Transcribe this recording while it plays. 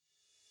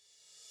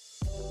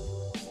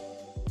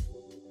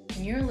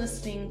and you're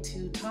listening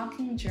to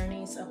Talking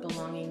Journeys of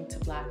Belonging to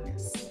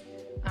Blackness.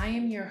 I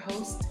am your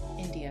host,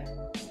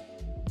 India.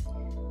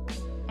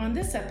 On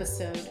this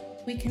episode,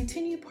 we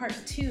continue part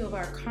 2 of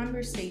our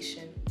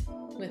conversation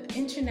with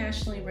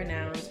internationally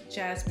renowned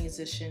jazz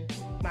musician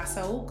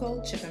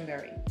Masauko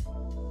Chippenberry.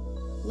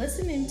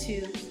 Listen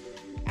into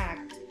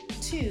Act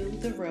 2,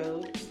 The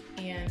Road,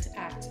 and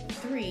Act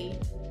 3,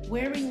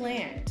 Where We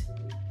Land,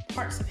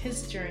 parts of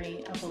his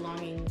journey of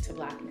belonging to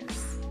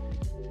Blackness.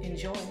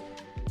 Enjoy.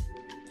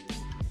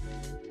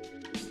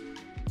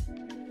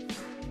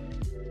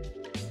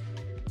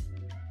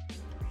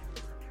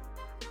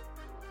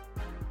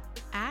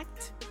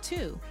 Act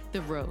 2,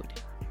 The Road.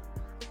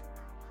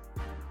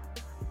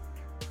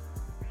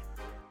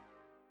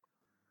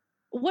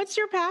 What's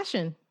your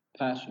passion?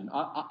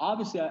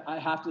 Obviously, I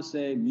have to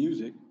say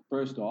music,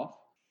 first off,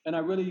 and I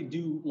really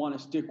do want to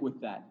stick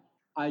with that.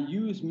 I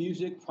use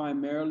music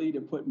primarily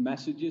to put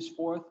messages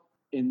forth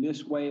in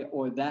this way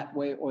or that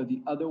way or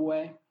the other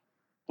way,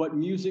 but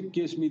music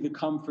gives me the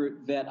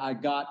comfort that I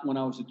got when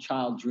I was a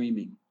child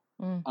dreaming.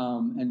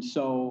 And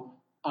so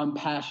I'm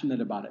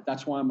passionate about it.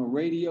 That's why I'm a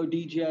radio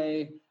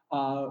DJ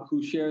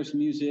who shares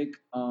music.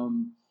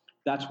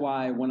 That's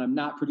why when I'm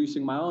not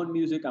producing my own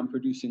music, I'm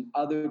producing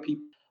other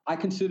people. I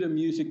consider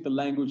music the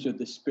language of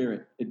the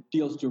spirit. It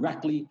deals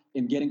directly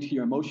in getting to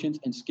your emotions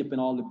and skipping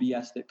all the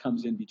BS that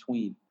comes in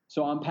between.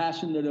 So I'm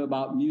passionate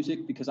about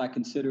music because I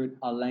consider it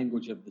a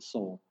language of the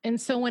soul.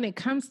 And so when it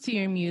comes to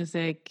your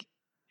music,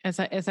 as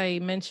I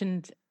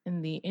mentioned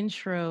in the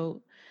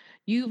intro,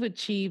 you've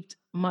achieved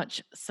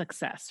much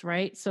success,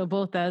 right? So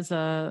both as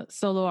a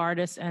solo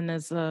artist and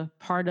as a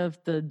part of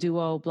the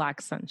duo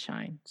Black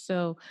Sunshine.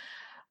 So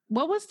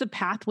what was the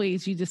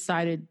pathways you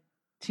decided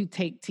to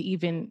take to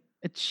even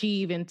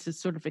achieve and to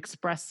sort of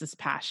express this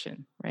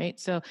passion, right?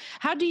 So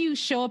how do you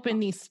show up in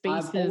these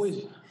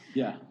spaces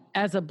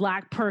as a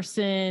Black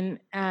person,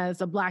 as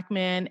a Black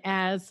man,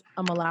 as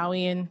a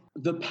Malawian?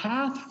 The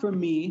path for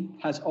me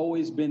has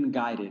always been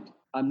guided.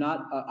 I'm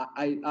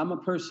a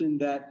person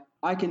that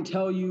I can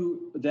tell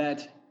you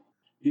that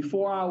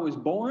before I was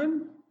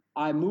born,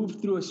 I moved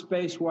through a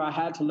space where I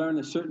had to learn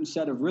a certain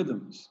set of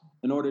rhythms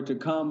in order to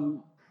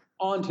come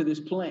onto this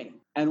plane.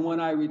 And when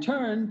I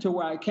return to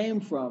where I came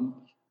from,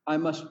 I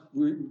must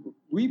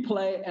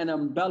replay and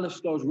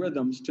embellish those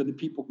rhythms to the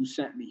people who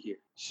sent me here.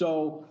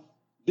 So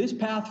this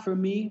path for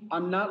me,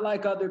 I'm not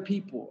like other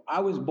people.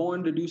 I was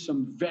born to do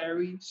some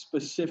very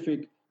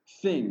specific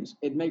things.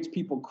 It makes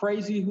people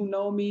crazy who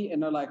know me,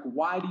 and they're like,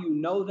 why do you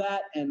know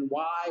that? And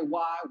why?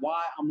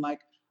 I'm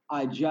like,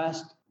 I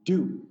just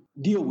do.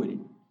 Deal with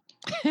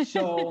it.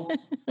 So,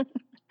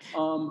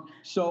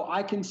 so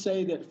I can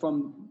say that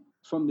from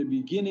the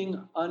beginning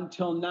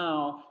until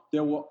now,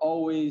 there were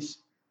always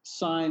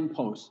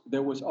signposts.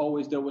 There was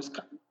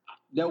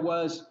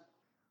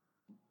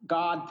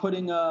God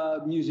putting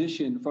a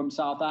musician from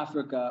South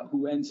Africa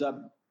who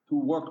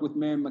worked with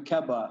Miriam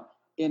Makeba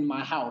in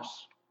my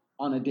house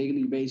on a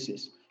daily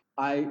basis.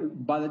 By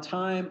the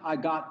time I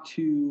got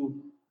to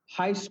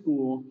high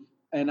school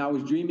and I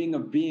was dreaming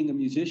of being a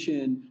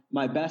musician,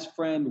 my best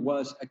friend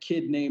was a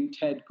kid named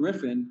Ted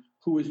Griffin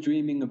who was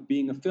dreaming of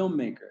being a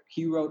filmmaker.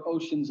 He wrote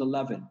Ocean's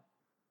 11.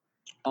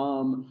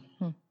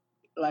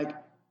 Like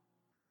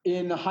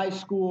in high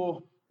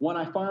school, when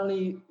I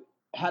finally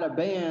had a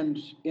band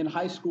in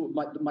high school,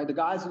 the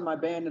guys in my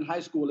band in high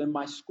school, in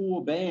my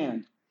school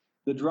band,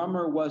 the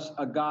drummer was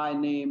a guy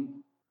named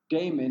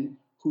Damon,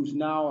 who's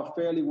now a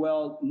fairly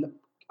well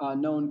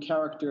known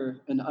character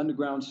in the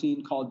underground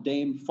scene called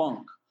Dame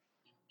Funk.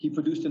 He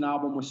produced an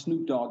album with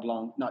Snoop Dogg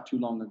not too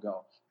long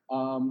ago.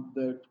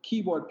 The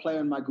keyboard player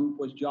in my group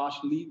was Josh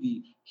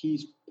Levy.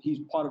 He's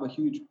part of a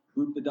huge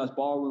group that does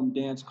ballroom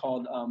dance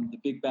called the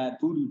Big Bad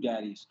Voodoo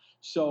Daddies.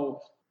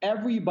 So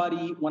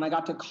everybody, when I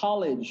got to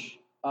college,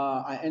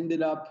 I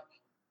ended up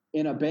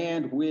in a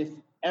band with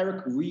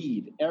Eric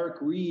Reed. Eric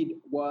Reed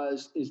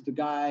is the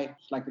guy,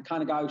 like the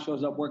kind of guy who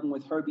shows up working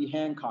with Herbie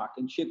Hancock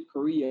and Chick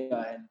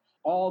Corea and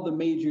all the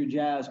major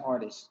jazz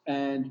artists.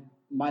 And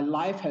my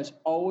life has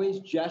always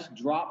just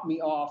dropped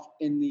me off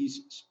in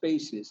these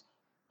spaces.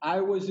 I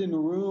was in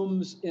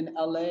rooms in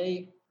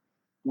LA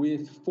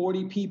with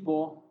 40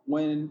 people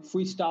when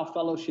Freestyle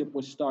Fellowship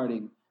was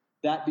starting.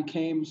 That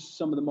became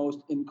some of the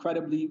most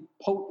incredibly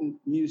potent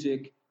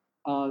music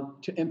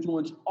to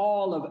influence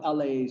all of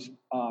LA's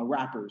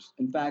rappers.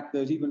 In fact,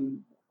 there's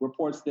even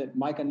reports that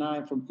Micah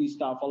 9 from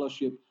Freestyle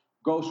Fellowship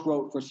ghost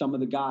wrote for some of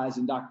the guys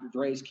in Dr.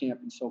 Dre's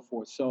camp and so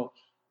forth. So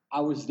I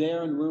was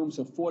there in rooms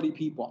of 40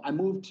 people. I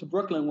moved to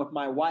Brooklyn with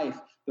my wife.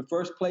 The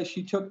first place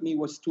she took me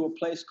was to a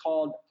place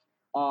called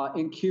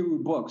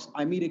Nkiru Books.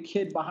 I meet a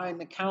kid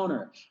behind the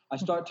counter. I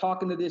start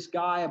talking to this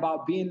guy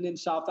about being in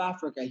South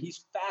Africa.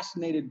 He's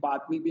fascinated by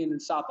me being in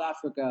South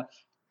Africa.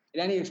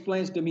 And then he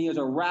explains to me as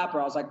a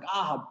rapper. I was like,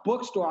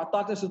 bookstore. I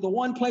thought this was the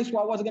one place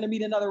where I wasn't going to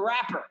meet another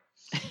rapper.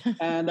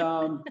 And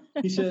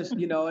he says,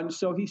 and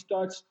so he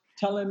starts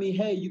telling me,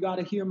 hey, you got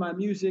to hear my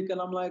music.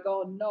 And I'm like,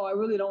 oh, no, I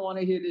really don't want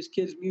to hear this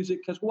kid's music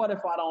because what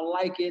if I don't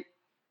like it?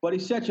 But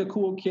he's such a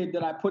cool kid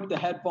that I put the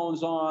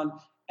headphones on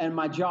And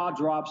my jaw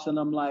drops and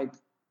I'm like,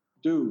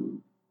 dude,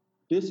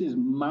 this is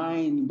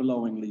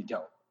mind-blowingly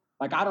dope.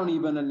 Like, I don't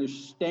even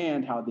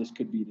understand how this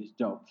could be this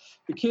dope.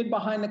 The kid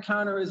behind the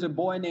counter is a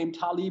boy named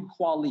Talib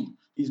Kweli.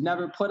 He's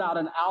never put out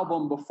an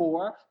album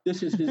before.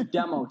 This is his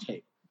demo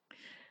tape.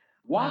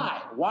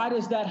 Why? Why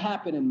does that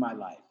happen in my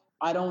life?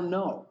 I don't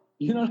know.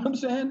 You know what I'm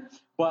saying?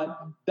 But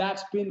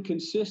that's been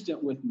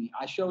consistent with me.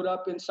 I showed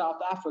up in South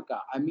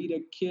Africa. I meet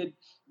a kid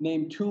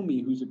named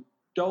Toomey, who's a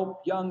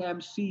dope young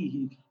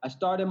MC. I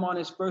started him on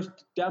his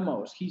first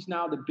demos. He's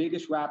now the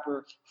biggest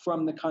rapper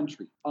from the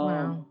country.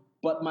 Wow.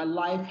 But my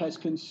life has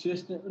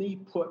consistently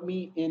put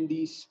me in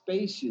these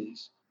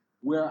spaces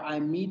where I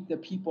meet the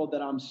people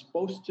that I'm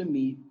supposed to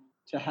meet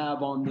to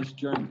have on this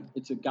journey.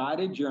 It's a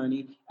guided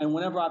journey. And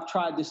whenever I've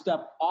tried to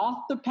step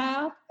off the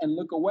path and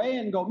look away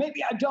and go,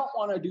 maybe I don't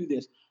want to do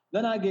this,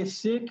 then I get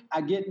sick,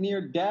 I get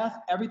near death,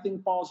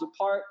 everything falls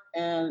apart.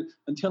 And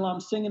until I'm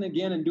singing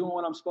again and doing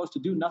what I'm supposed to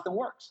do, nothing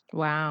works.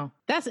 Wow.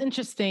 That's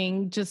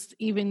interesting. Just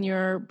even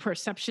your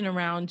perception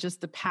around just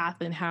the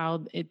path and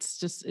how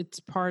it's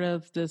part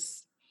of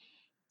this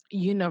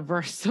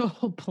universal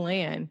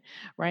plan,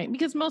 right?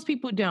 Because most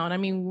people don't. I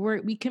mean,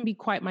 we can be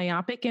quite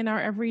myopic in our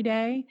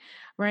everyday,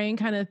 right? And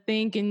kind of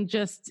think and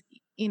just,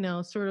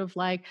 sort of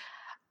like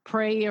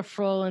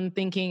prayerful and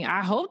thinking,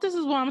 I hope this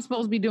is what I'm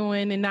supposed to be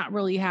doing, and not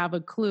really have a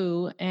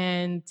clue.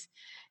 And,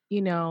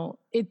 to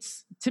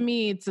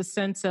me, it's a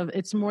sense of,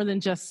 it's more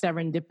than just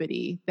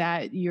serendipity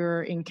that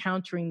you're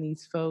encountering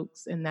these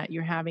folks and that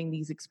you're having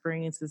these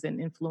experiences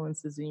and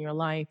influences in your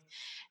life.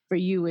 For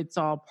you, it's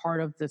all part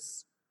of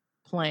this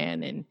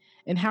plan,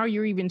 and how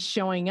you're even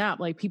showing up,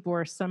 like people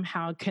are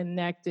somehow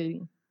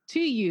connecting to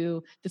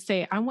you to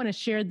say, I want to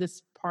share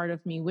this part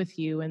of me with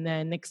you. And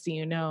then next thing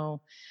you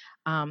know,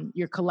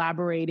 you're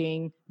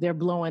collaborating, they're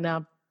blowing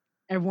up,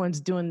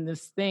 everyone's doing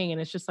this thing.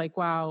 And it's just like,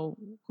 wow,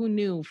 who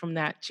knew from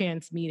that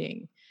chance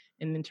meeting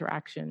and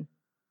interaction?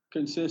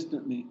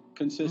 Consistently.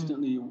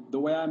 The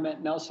way I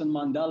met Nelson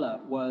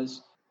Mandela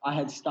was I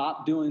had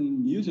stopped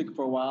doing music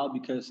for a while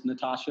because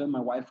Natasha, my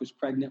wife, was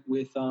pregnant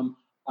with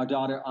our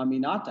daughter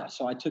Aminata.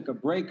 So I took a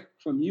break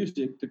from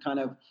music to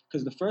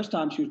because the first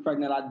time she was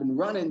pregnant, I'd been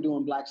running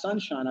doing Black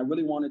Sunshine. I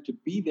really wanted to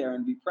be there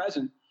and be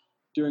present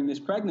during this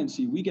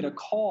pregnancy. We get a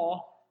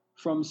call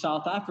from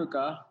South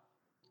Africa,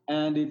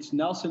 and it's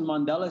Nelson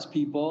Mandela's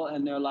people,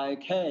 and they're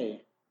like,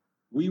 hey,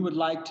 we would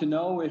like to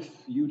know if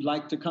you'd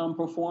like to come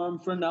perform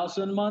for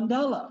Nelson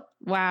Mandela.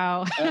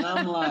 Wow. And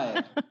I'm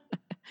like,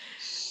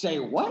 say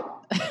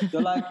what?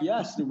 They're like,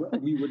 yes,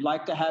 we would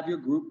like to have your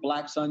group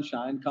Black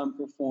Sunshine come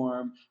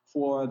perform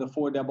for the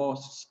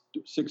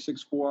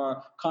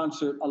 46664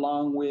 concert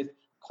along with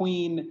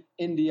Queen,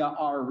 India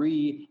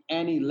Ari,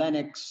 Annie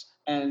Lennox,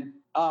 and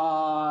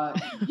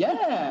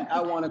yeah,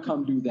 I want to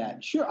come do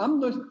that. Sure,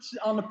 I'm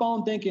on the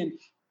phone thinking,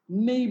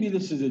 maybe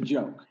this is a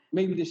joke.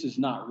 Maybe this is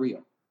not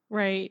real.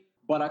 Right.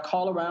 But I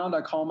call around,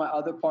 I call my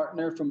other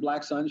partner from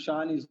Black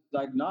Sunshine. He's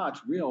like, nah,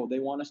 it's real. They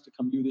want us to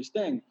come do this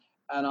thing.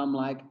 And I'm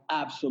like,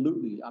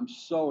 absolutely. I'm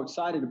so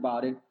excited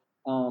about it.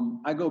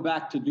 I go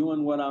back to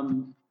doing what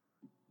I'm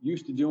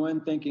used to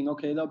doing, thinking,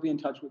 okay, they'll be in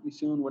touch with me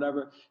soon,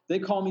 whatever. They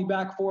call me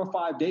back 4 or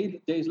 5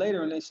 days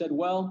later, and they said,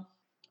 well,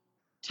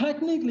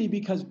 technically,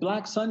 because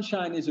Black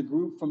Sunshine is a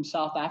group from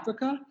South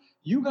Africa,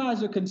 you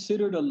guys are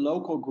considered a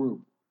local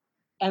group,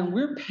 and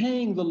we're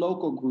paying the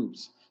local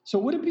groups. So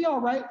would it be all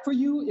right for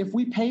you if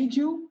we paid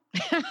you?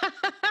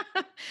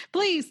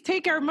 Please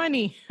take our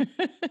money.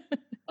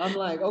 I'm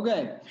like,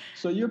 okay,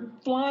 so you're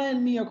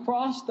flying me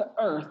across the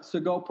earth to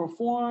go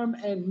perform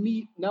and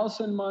meet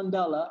Nelson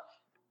Mandela,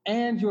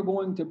 and you're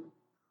going to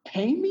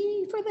pay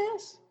me for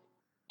this?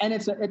 And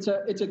it's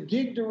a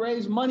gig to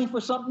raise money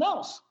for something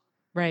else.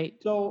 Right.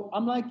 So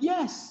I'm like,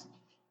 yes.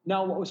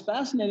 Now, what was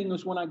fascinating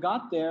was when I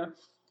got there,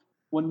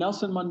 when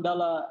Nelson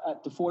Mandela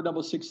at the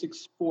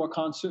 46664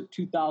 concert,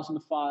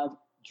 2005,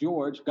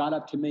 George got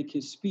up to make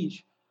his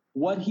speech.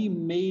 What he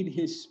made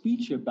his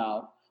speech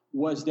about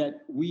was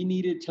that we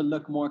needed to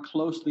look more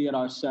closely at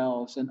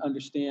ourselves and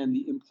understand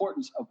the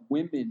importance of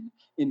women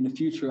in the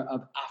future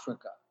of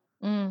Africa.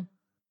 Mm.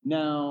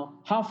 Now,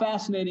 how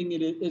fascinating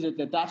is it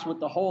that that's what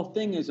the whole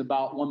thing is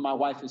about when my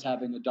wife is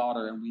having a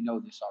daughter, and we know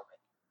this already.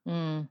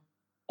 Mm.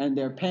 And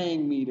they're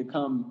paying me to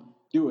come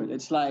do it.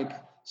 It's like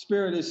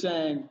Spirit is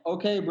saying,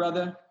 okay,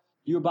 brother,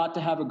 you're about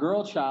to have a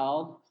girl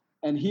child,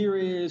 and here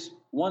is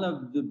one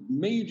of the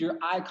major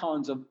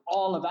icons of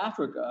all of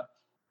Africa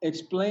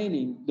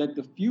explaining that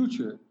the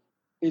future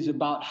is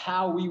about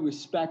how we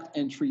respect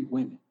and treat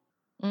women.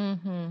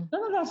 Mm-hmm.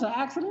 None of that's an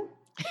accident.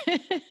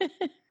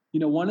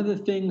 One of the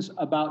things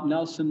about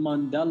Nelson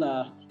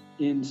Mandela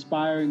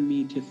inspiring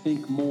me to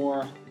think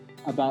more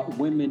about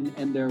women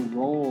and their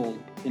role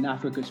in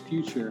Africa's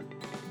future,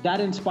 that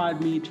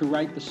inspired me to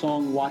write the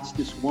song Watch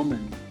This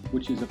Woman,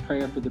 which is a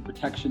prayer for the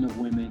protection of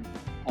women,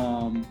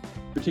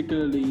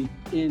 particularly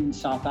in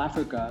South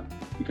Africa,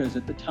 because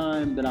at the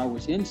time that I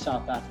was in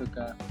South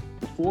Africa,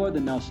 before the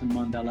Nelson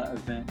Mandela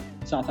event,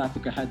 South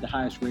Africa had the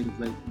highest rate of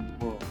rape in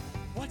the world.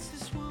 Watch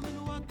this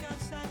woman walk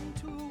outside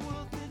into a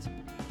world that's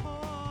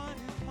hard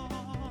and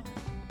hard.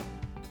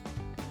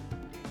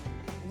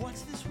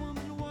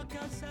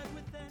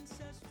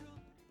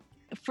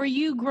 for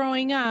you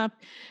growing up,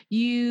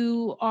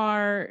 you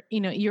are,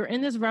 you're in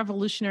this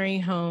revolutionary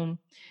home.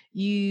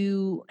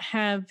 You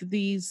have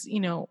these,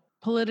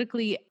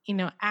 politically,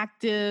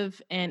 active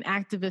and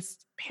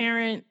activist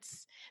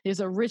parents.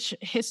 There's a rich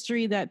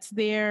history that's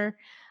there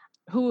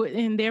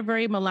and they're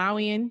very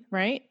Malawian,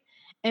 right?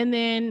 And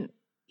then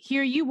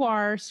here you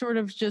are sort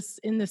of just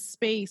in the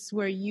space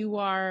where you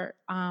are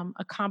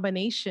a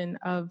combination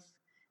of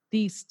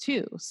these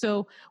two.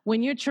 So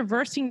when you're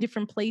traversing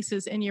different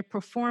places and you're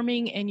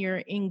performing and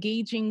you're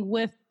engaging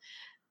with,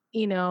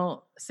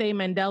 say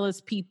Mandela's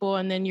people,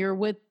 and then you're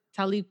with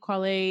Talib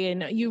Kweli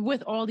and you're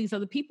with all these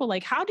other people,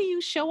 like, how do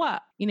you show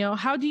up?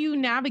 How do you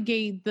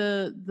navigate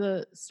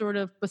the sort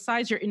of,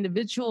 besides your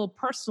individual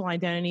personal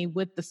identity,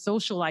 with the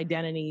social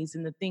identities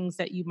and the things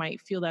that you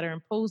might feel that are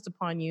imposed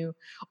upon you,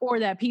 or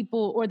that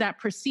people, or that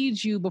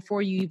precedes you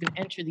before you even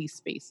enter these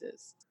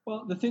spaces?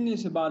 Well, the thing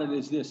is about it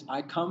is this: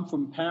 I come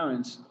from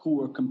parents who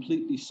were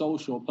completely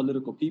social,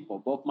 political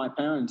people. Both my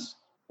parents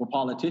were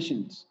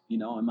politicians,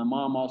 and my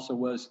mom also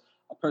was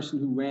a person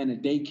who ran a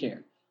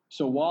daycare.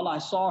 So while I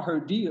saw her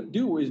deal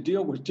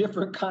with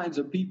different kinds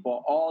of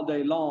people all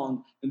day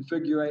long and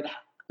figure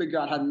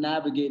out how to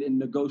navigate and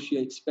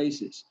negotiate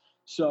spaces.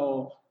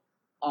 So,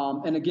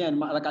 and again,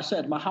 like I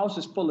said, my house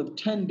is full of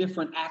 10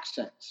 different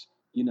accents,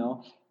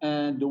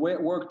 and the way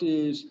it worked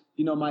is,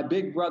 my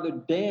big brother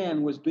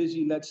Dan was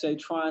busy, let's say,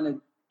 trying to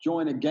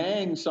join a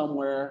gang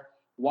somewhere,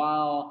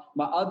 while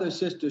my other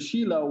sister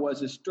Sheila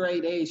was a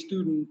straight A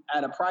student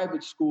at a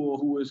private school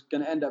who was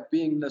going to end up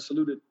being the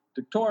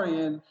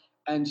salutatorian.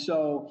 And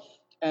so,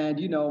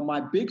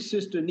 my big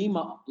sister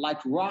Nima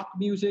liked rock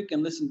music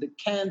and listened to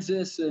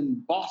Kansas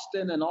and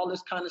Boston and all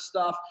this kind of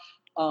stuff.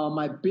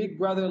 My big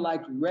brother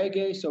liked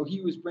reggae, so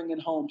he was bringing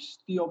home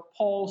Steel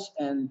Pulse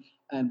and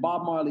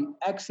Bob Marley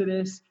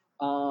Exodus.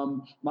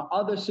 My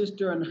other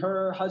sister and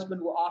her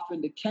husband were off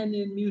into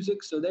Kenyan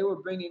music, so they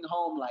were bringing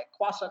home like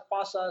Kwasa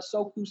Kwasa,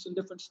 Sokus, and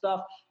different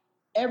stuff.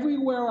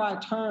 Everywhere I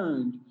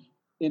turned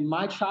in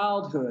my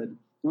childhood,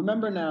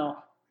 remember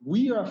now,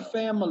 we are a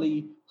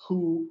family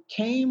who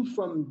came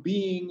from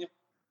being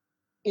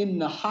in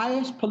the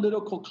highest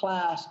political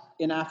class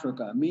in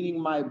Africa, meaning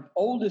my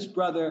oldest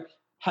brother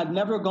had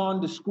never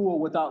gone to school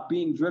without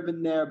being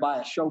driven there by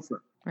a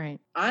chauffeur. Right.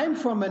 I'm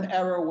from an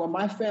era where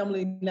my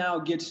family now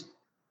gets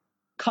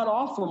cut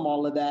off from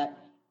all of that.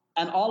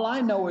 And all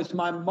I know is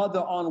my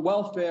mother on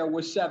welfare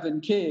with 7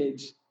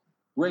 kids,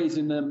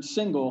 raising them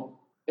single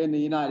in the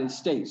United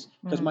States.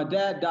 Because my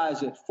dad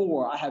dies at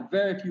 4. I have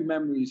very few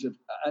memories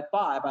at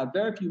 5. I have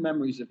very few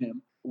memories of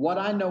him. What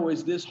I know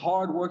is this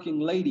hardworking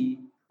lady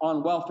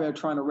on welfare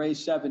trying to raise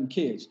 7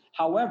 kids.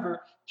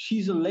 However,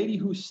 she's a lady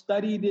who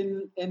studied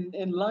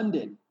in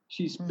London.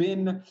 She's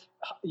been,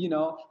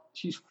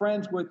 she was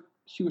friends with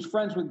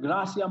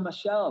Gracia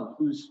Machel,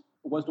 who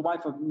was the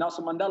wife of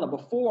Nelson Mandela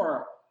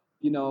before,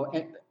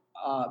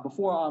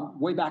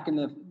 way back in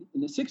the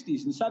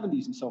 60s and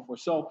 70s and so forth.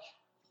 So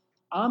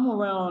I'm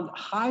around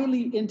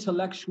highly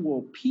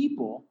intellectual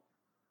people,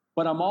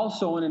 but I'm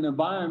also in an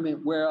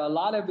environment where a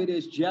lot of it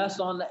is just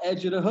on the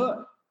edge of the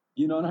hood.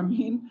 You know what I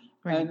mean?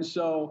 Right. And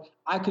so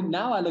I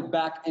look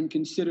back and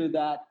consider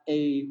that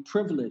a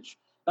privilege.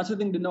 That's the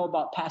thing to know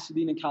about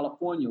Pasadena,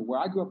 California. Where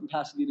I grew up in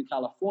Pasadena,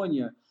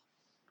 California,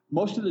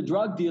 most of the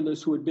drug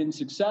dealers who had been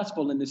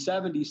successful in the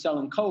 70s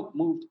selling coke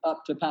moved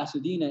up to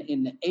Pasadena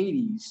in the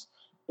 80s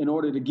in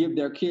order to give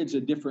their kids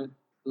a different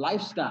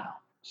lifestyle.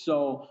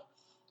 So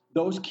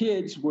those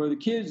kids were the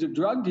kids of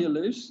drug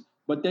dealers,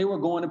 but they were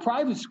going to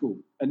private school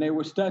and they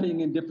were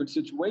studying in different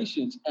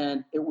situations.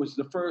 And it was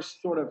the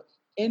first sort of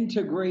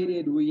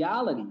integrated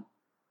reality.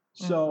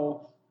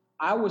 So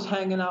I was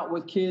hanging out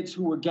with kids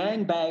who were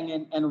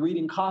gangbanging and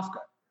reading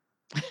Kafka.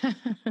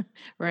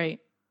 Right.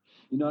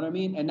 You know what I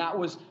mean? And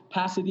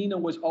Pasadena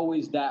was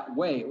always that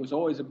way. It was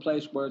always a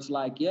place where it's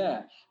like,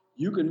 yeah,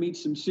 you can meet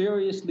some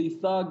seriously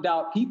thugged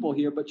out people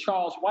here, but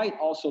Charles White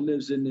also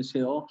lives in this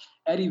hill.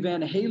 Eddie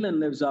Van Halen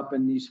lives up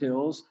in these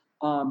hills.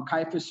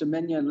 Caiphus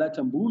Semenya and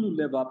Letambulu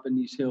live up in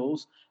these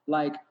hills.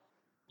 Like,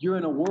 you're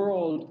in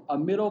a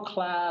middle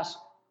class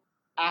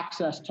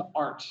access to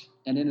art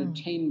and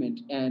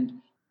entertainment and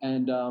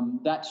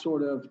that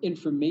sort of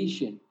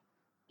information.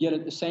 Yet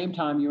at the same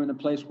time, you're in a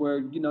place where,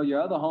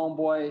 your other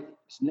homeboy,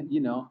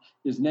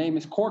 his name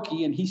is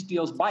Corky and he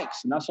steals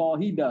bikes and that's all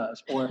he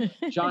does. Or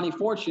Johnny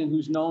Fortune,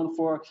 who's known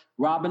for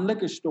robbing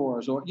liquor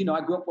stores. Or,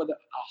 I grew up with a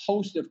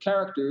host of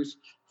characters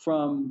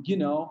from,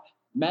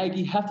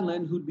 Maggie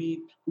Heflin,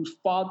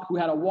 who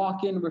had a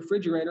walk-in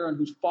refrigerator and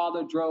whose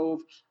father drove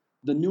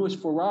the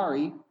newest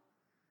Ferrari,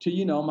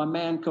 to, my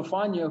man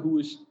Kafanya, who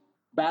was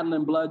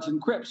battling Bloods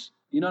and Crips.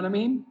 You know what I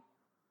mean?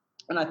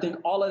 And I think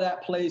all of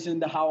that plays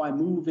into how I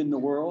move in the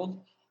world.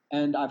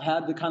 And I've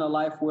had the kind of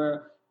life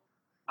where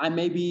I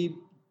may be,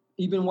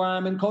 even where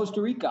I'm in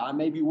Costa Rica, I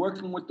may be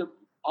working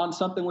on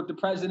something with the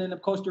president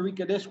of Costa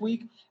Rica this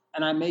week,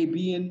 and I may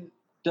be in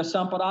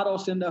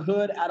Desamparados in the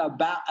hood at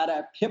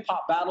a hip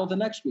hop battle the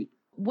next week.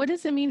 What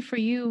does it mean for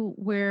you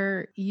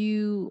where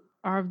you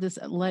are of this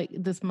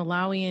this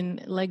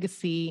Malawian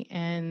legacy,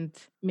 and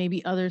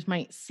maybe others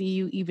might see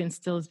you even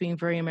still as being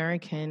very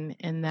American,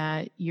 and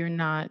that you're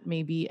not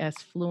maybe as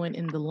fluent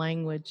in the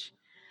language.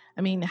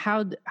 I mean,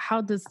 how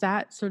does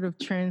that sort of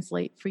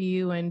translate for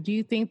you? And do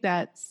you think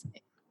that's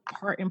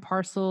part and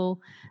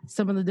parcel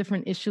some of the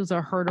different issues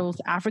or hurdles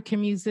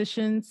African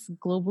musicians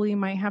globally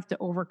might have to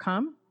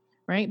overcome,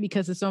 right?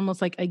 Because it's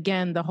almost like,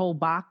 again, the whole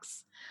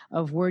box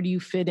of where do you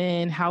fit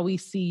in, how we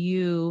see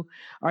you,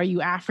 are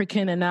you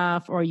African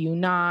enough, or are you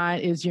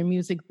not, is your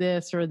music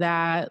this or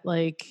that?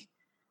 Like,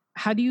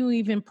 how do you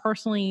even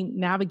personally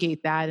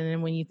navigate that? And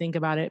then when you think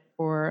about it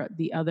for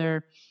the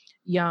other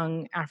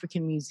young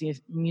African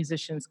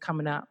musicians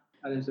coming up?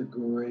 That is a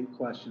great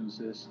question,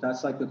 sis.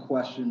 That's like the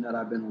question that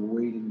I've been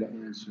waiting to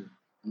answer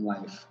in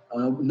life.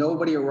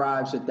 Nobody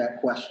arrives at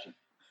that question,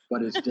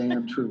 but it's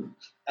damn true.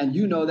 And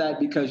you know that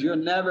because you're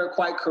never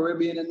quite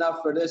Caribbean enough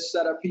for this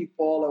set of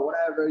people or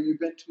whatever. You've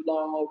been too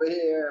long over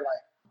here.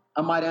 Like,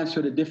 I might answer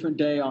it a different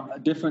day on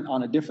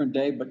a different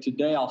day, but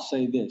today I'll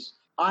say this.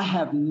 I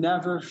have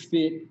never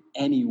fit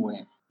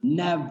anywhere.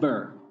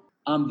 Never.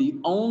 I'm the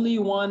only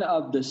one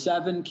of the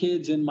 7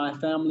 kids in my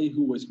family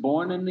who was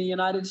born in the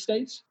United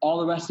States.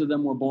 All the rest of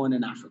them were born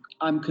in Africa.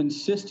 I'm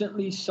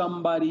consistently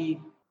somebody,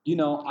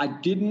 I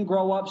didn't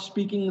grow up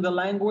speaking the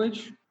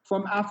language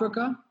from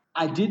Africa.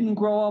 I didn't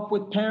grow up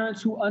with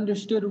parents who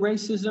understood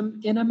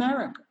racism in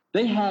America.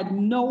 They had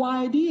no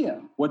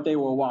idea what they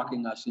were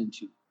walking us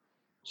into.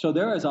 So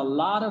there is a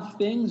lot of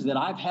things that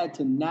I've had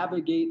to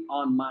navigate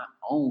on my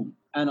own.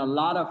 And a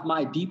lot of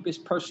my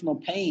deepest personal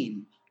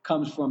pain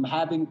comes from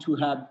having to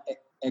have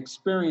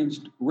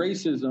experienced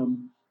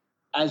racism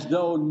as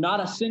though not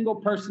a single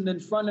person in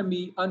front of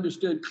me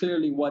understood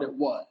clearly what it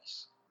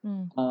was.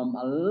 A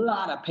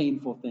lot of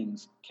painful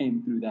things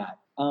came through that.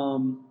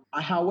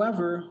 I,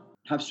 however,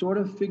 have sort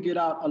of figured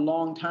out a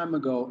long time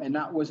ago, and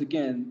that was,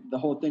 again, the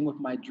whole thing with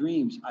my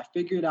dreams. I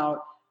figured out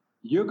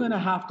you're going to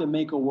have to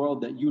make a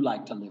world that you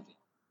like to live in,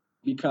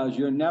 because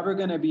you're never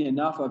going to be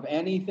enough of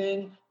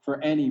anything for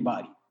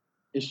anybody.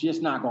 It's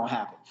just not going to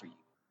happen for you.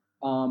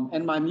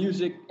 And my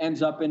music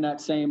ends up in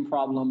that same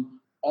problem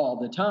all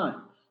the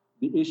time.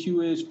 The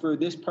issue is for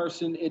this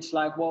person, it's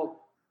like,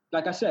 well,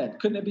 like I said,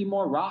 couldn't it be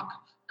more rock?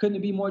 Couldn't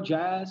it be more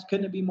jazz?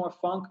 Couldn't it be more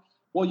funk?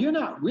 Well, you're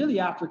not really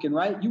African,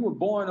 right? You were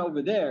born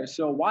over there.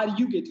 So why do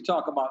you get to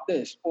talk about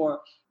this? Or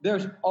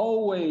there's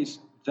always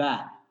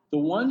that. The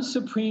one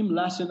supreme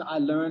lesson I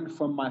learned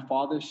from my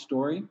father's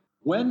story,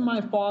 when my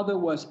father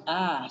was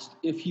asked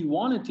if he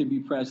wanted to be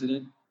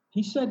president,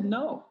 he said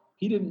no.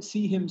 He didn't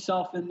see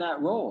himself in that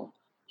role.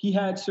 He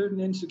had certain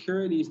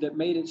insecurities that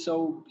made it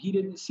so he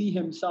didn't see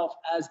himself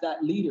as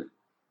that leader.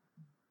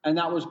 And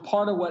that was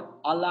part of what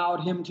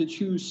allowed him to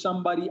choose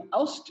somebody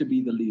else to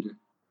be the leader.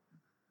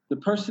 The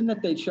person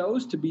that they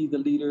chose to be the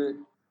leader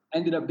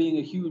ended up being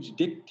a huge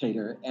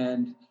dictator.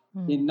 And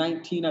in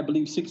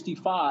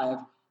 1965,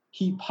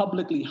 he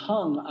publicly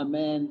hung a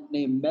man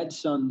named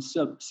Medson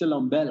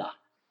Silombela.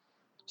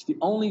 It's the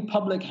only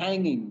public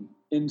hanging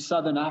in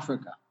Southern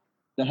Africa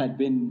that had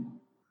been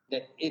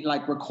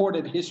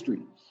recorded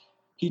history.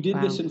 He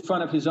did this in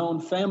front of his own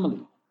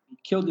family. He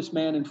killed this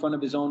man in front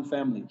of his own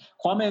family.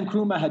 Kwame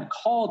Nkrumah had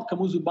called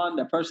Kamuzu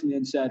Banda personally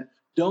and said,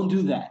 don't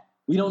do that.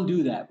 We don't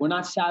do that. We're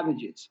not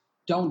savages.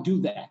 Don't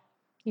do that.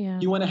 Yeah.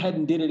 He went ahead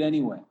and did it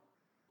anyway.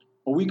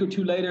 A week or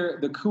two later,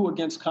 the coup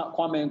against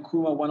Kwame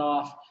Nkrumah went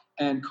off,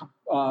 and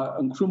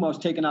Nkrumah was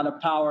taken out of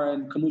power,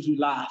 and Kamuzu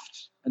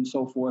laughed and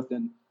so forth,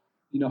 and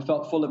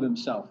felt full of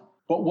himself.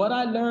 But what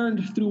I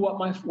learned through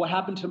what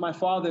happened to my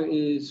father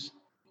is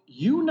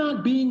you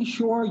not being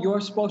sure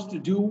you're supposed to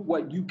do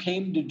what you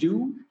came to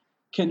do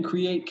can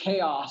create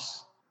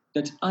chaos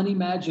that's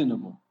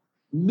unimaginable.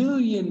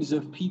 Millions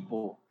of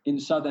people in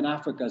Southern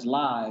Africa's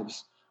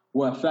lives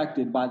were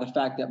affected by the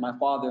fact that my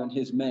father and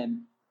his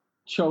men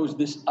chose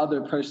this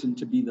other person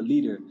to be the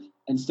leader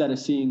instead of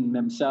seeing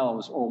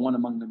themselves or one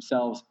among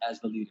themselves as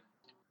the leader.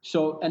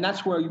 So, and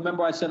that's where, you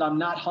remember I said I'm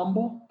not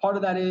humble? Part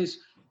of that is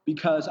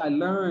because I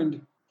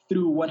learned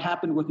through what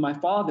happened with my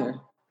father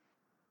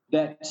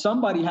that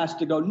somebody has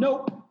to go,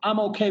 nope, I'm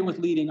okay with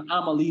leading.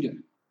 I'm a leader.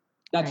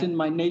 That's in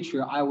my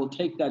nature. I will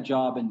take that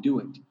job and do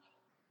it.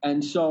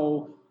 And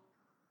so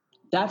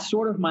that's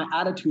sort of my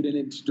attitude. And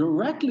it's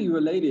directly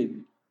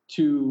related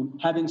to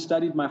having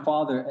studied my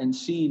father and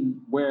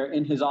seen where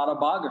in his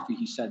autobiography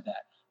he said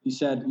that. He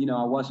said,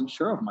 I wasn't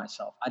sure of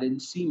myself. I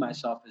didn't see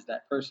myself as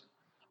that person.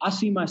 I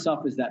see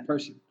myself as that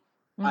person.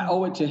 I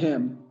owe it to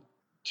him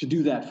to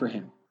do that for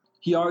him.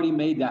 He already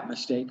made that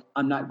mistake.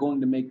 I'm not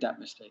going to make that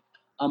mistake.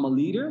 I'm a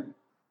leader.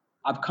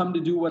 I've come to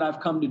do what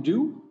I've come to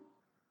do.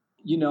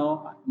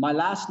 My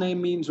last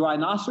name means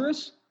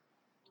rhinoceros.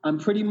 I'm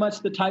pretty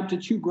much the type to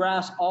chew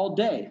grass all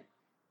day.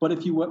 But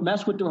if you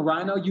mess with the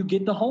rhino, you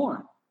get the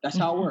horn. That's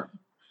how it works.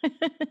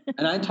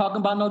 And I ain't talking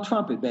about no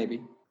trumpet,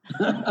 baby.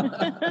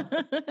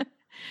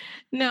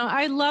 No,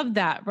 I love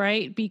that,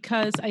 right?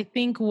 Because I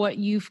think what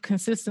you've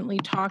consistently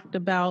talked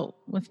about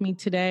with me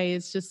today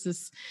is just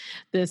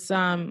this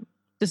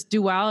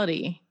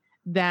duality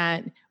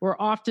that we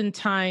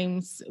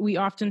oftentimes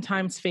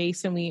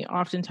face and we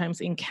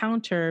oftentimes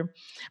encounter,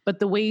 but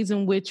the ways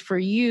in which for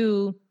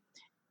you,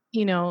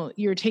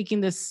 you're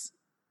taking this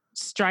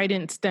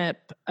strident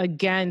step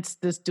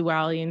against this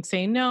duality and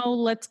saying, no,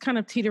 let's kind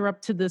of teeter up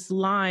to this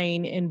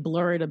line and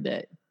blur it a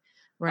bit,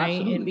 right?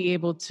 Absolutely. And be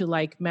able to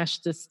like mesh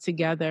this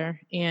together.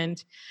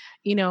 And,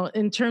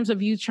 in terms of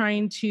you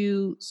trying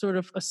to sort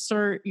of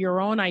assert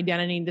your own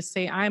identity to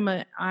say, I am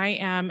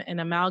an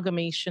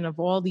amalgamation of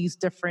all these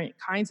different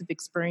kinds of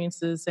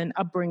experiences and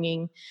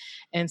upbringing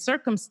and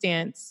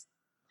circumstance.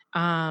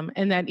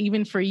 And that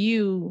even for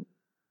you,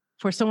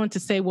 for someone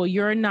to say, well,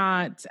 you're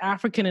not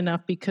African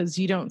enough because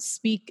you don't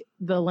speak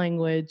the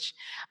language.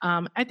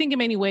 I think in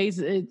many ways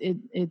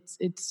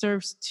it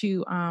serves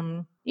to,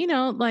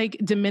 like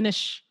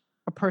diminish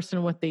a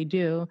person, what they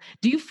do.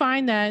 Do you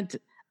find that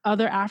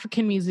other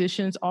African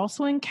musicians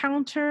also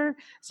encounter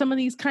some of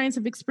these kinds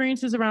of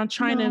experiences around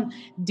trying to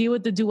deal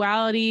with the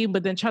duality,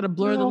 but then try to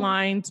blur the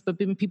lines, but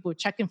then people are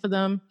checking for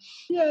them?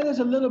 Yeah, there's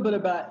a little bit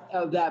of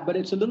that, but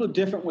it's a little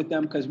different with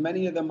them because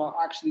many of them are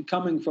actually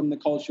coming from the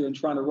culture and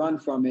trying to run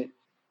from it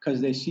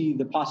because they see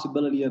the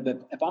possibility of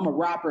it. If I'm a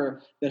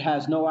rapper that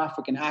has no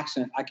African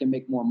accent, I can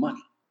make more money.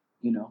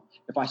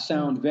 If I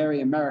sound very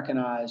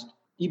Americanized,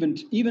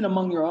 even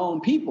among your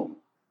own people,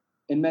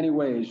 in many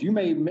ways, you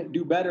may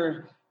do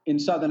better in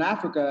Southern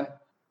Africa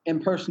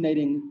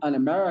impersonating an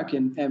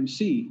American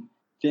MC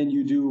than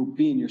you do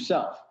being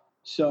yourself.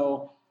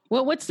 So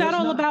well, what's that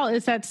all about?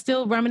 Is that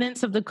still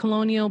remnants of the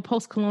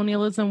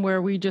post-colonialism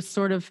where we just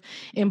sort of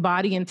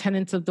embody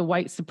tenets of the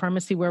white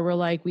supremacy where we're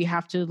like, we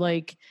have to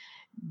like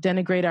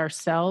denigrate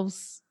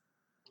ourselves?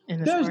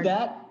 There's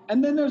that.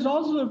 And then there's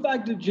also the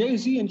fact that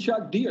Jay-Z and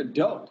Chuck D are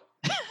dope.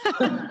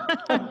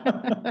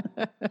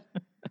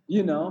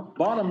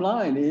 Bottom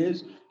line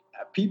is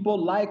people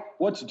like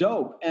what's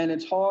dope. And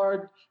it's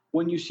hard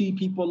when you see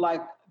people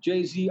like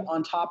Jay-Z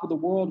on top of the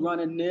world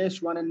running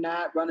this, running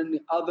that, running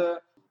the other,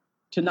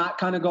 to not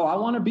kind of go, I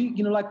want to be,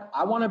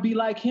 I want to be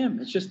like him.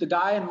 It's just the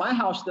guy in my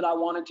house that I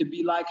wanted to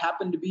be like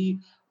happened to be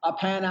a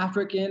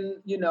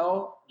Pan-African,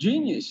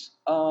 genius.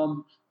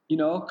 Kaifa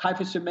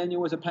Semenya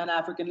was a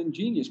Pan-African and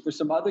genius. For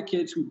some other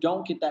kids who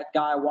don't get that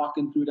guy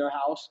walking through their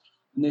house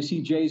and they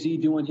see Jay-Z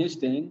doing his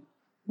thing,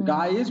 the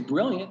guy is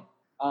brilliant.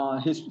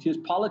 His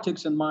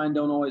politics and mine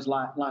don't always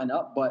line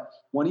up, but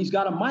when he's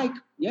got a mic,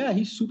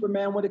 he's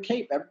Superman with a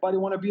cape. Everybody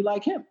want to be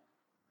like him.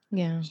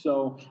 Yeah.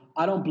 So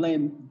I don't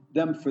blame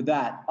them for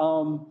that.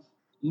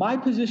 My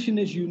position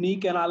is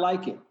unique and I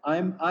like it.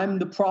 I'm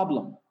the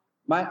problem.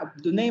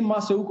 The name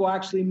Masauko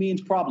actually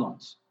means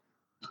problems.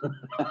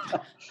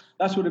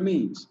 That's what it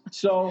means.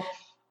 So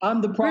I'm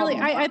the problem.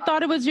 Really? I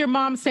thought it was your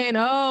mom saying,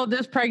 oh,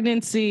 this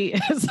pregnancy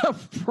is a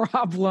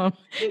problem.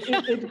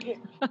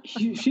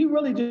 She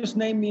really just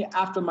named me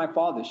after my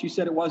father. She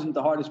said it wasn't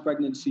the hardest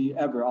pregnancy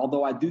ever,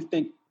 although I do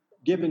think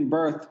giving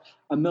birth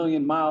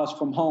 1,000,000 miles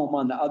from home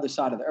on the other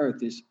side of the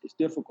earth is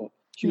difficult.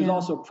 She was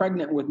also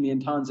pregnant with me in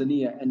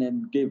Tanzania and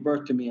then gave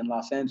birth to me in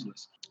Los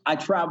Angeles. I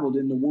traveled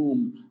in the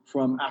womb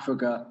from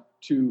Africa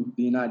to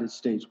the United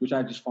States, which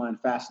I just find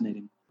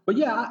fascinating.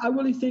 But I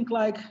really think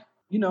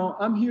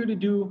I'm here to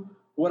do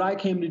what I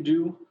came to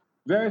do.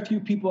 Very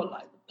few people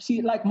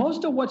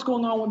most of what's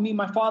going on with me,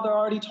 my father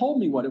already told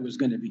me what it was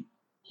going to be.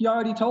 He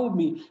already told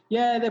me,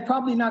 they're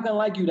probably not going to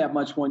like you that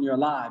much when you're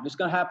alive. It's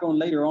going to happen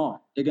later on.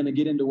 They're going to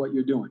get into what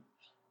you're doing.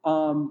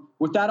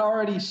 With that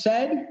already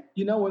said,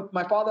 with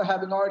my father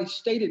having already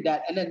stated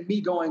that, and then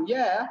me going,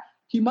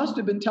 he must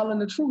have been telling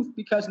the truth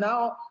because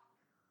now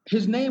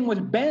his name was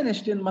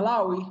banished in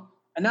Malawi,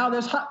 and now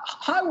there's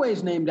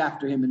highways named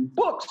after him and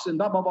books and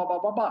blah, blah, blah, blah,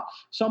 blah, blah.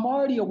 So I'm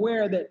already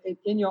aware that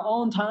in your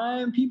own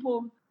time,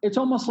 people, it's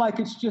almost like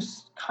it's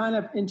just kind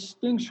of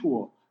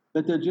instinctual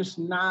that they're just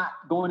not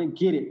going to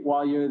get it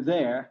while you're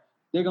there.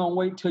 They're going to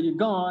wait till you're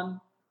gone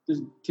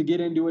to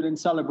get into it and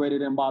celebrate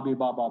it and blah, blah,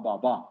 blah, blah, blah,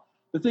 blah.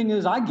 The thing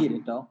is, I get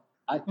it, though.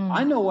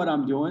 I know what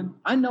I'm doing.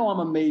 I know I'm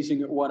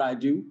amazing at what I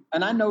do.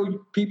 And I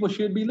know people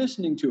should be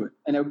listening to it.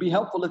 And it would be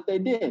helpful if they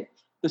did. At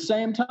the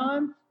same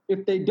time,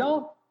 if they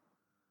don't,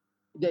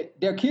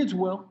 their kids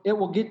will. It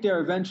will get there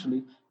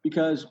eventually.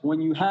 Because when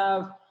you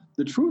have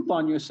the truth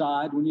on your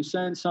side, when you're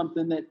saying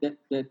something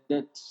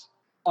that's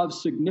of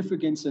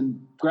significance and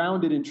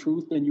grounded in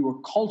truth, and you were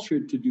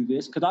cultured to do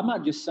this, because I'm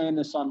not just saying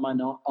this on my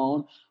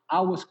own.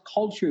 I was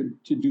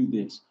cultured to do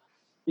this.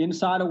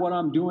 Inside of what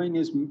I'm doing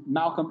is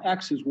Malcolm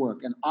X's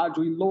work and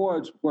Audre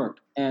Lorde's work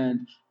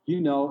and,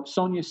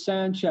 Sonia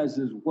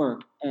Sanchez's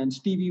work and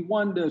Stevie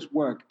Wonder's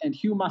work and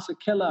Hugh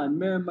Masekela and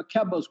Miriam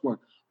Makeba's work.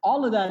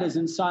 All of that is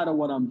inside of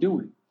what I'm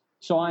doing.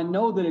 So I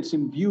know that it's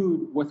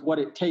imbued with what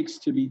it takes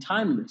to be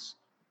timeless.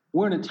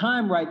 We're in a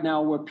time right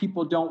now where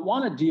people don't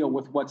want to deal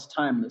with what's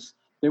timeless.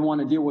 They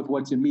want to deal with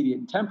what's immediate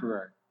and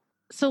temporary.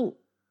 So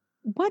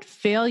what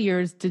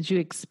failures did you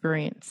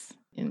experience?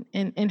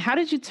 And how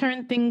did you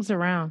turn things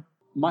around?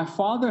 My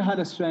father had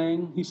a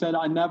saying. He said,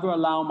 I never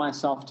allow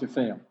myself to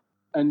fail.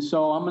 And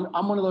so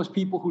I'm one of those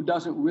people who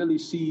doesn't really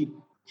see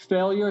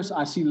failures.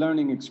 I see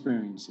learning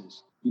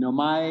experiences.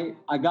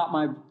 I got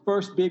my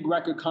first big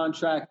record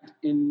contract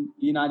in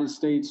the United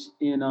States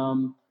in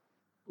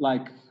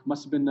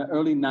must have been the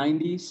early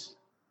 90s.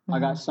 I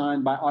got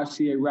signed by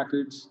RCA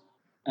Records,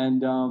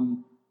 and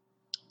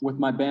with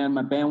my band.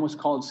 My band was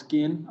called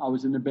Skin. I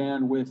was in the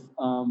band with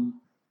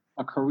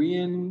a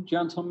Korean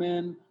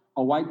gentleman,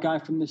 a white guy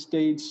from the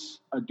States,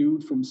 a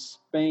dude from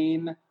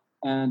Spain,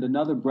 and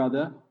another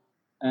brother.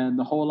 And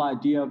the whole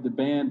idea of the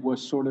band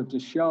was sort of to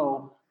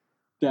show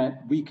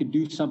that we could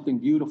do something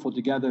beautiful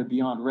together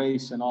beyond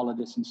race and all of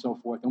this and so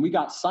forth. And we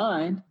got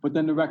signed, but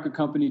then the record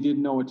company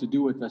didn't know what to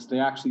do with us. They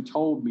actually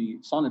told me,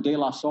 it's on a De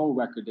La Soul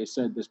record, they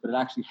said this, but it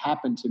actually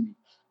happened to me.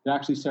 They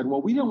actually said,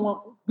 well, we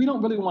don't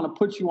really want to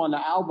put you on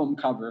the album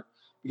cover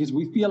because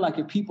we feel like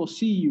if people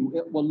see you,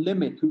 it will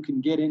limit who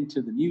can get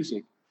into the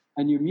music.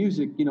 And your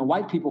music,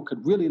 white people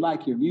could really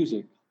like your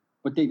music,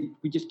 but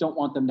we just don't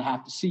want them to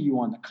have to see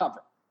you on the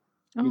cover.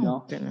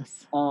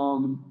 Goodness.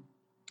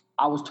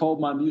 I was told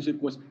my music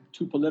was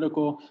too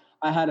political.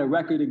 I had a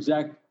record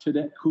exec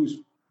today who's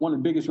one of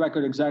the biggest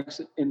record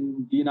execs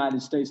in the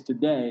United States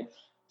today,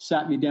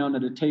 sat me down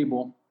at a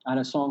table. I had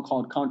a song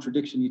called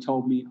Contradiction. He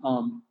told me,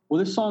 well,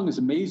 this song is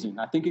amazing.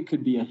 I think it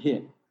could be a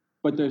hit,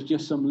 but there's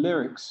just some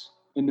lyrics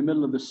in the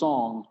middle of the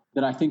song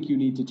that I think you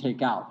need to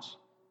take out.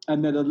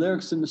 And there are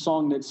lyrics in the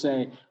song that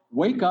say,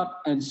 wake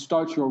up and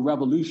start your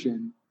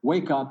revolution.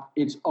 Wake up,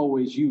 it's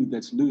always you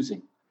that's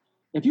losing.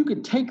 If you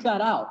could take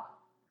that out,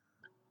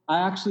 I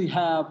actually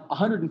have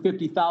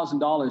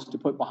 $150,000 to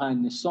put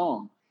behind this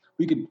song.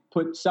 We could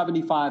put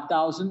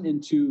 $75,000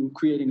 into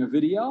creating a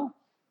video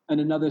and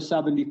another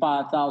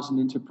 $75,000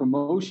 into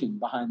promotion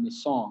behind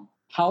this song.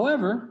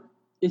 However,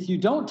 if you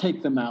don't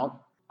take them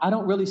out, I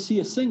don't really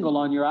see a single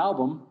on your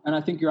album, and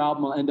I think your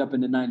album will end up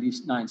in the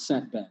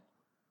 99-cent bin.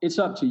 It's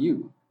up to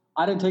you.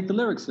 I didn't take the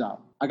lyrics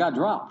out. I got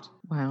dropped.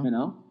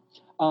 Wow.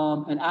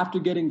 And after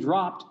getting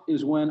dropped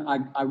is when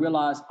I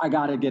realized I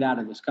got to get out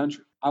of this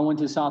country. I went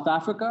to South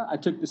Africa. I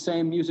took the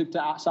same music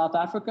to South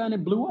Africa, and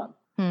it blew up.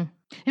 I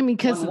mean,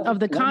 because of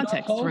the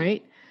context,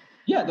 right?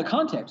 Yeah, the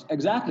context.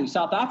 Exactly.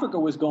 South Africa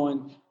was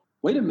going,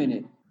 wait a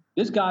minute.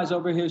 This guy's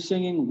over here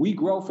singing, we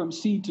grow from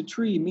seed to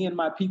tree, me and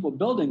my people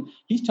building.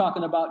 He's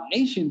talking about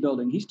nation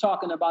building. He's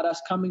talking about us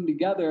coming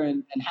together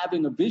and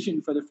having a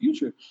vision for the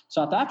future.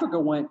 South Africa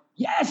went,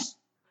 yes,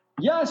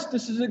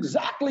 this is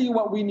exactly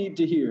what we need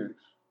to hear.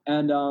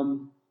 And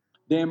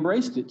they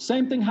embraced it.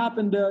 Same thing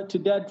happened to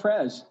Dead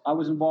Prez. I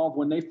was involved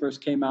when they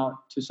first came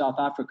out to South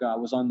Africa. I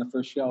was on the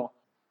first show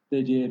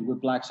they did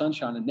with Black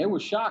Sunshine, and they were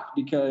shocked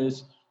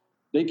because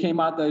they came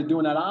out there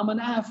doing that, I'm an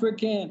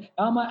African.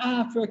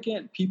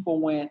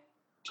 People went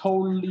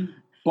totally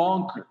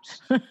bonkers.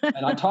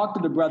 And I talked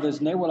to the brothers,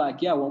 and they were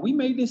like, yeah, when we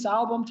made this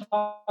album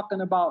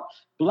talking about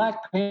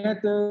Black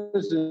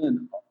Panthers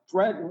and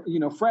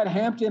Fred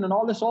Hampton and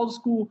all this old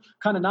school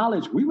kind of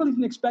knowledge, we really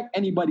didn't expect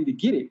anybody to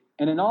get it.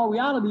 And in all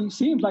reality, it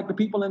seems like the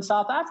people in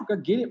South Africa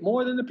get it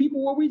more than the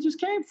people where we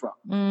just came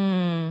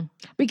from.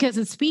 Because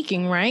it's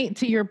speaking, right?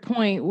 To your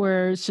point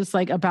where it's just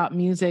like about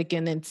music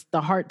and it's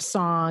the heart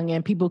song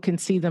and people can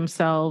see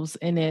themselves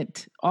in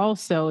it.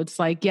 Also, it's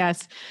like,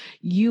 yes,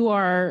 you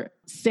are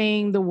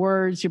saying the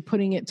words, you're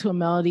putting it to a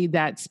melody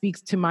that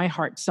speaks to my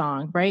heart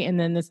song, right? And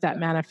then it's that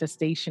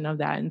manifestation of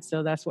that. And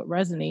so that's what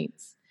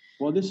resonates.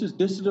 Well, this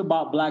is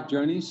about Black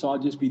journeys, so I'll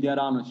just be dead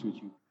honest with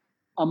you.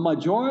 A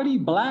majority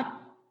Black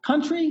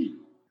country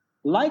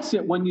likes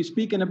it when you're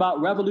speaking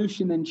about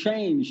revolution and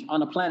change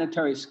on a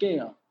planetary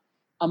scale.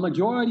 A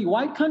majority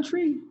white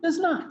country does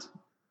not.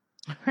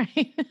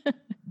 Right.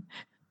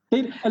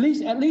 At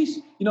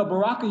least,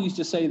 Baraka used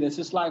to say this.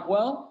 It's like,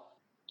 well,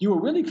 you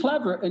were really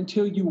clever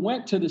until you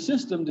went to the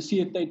system to see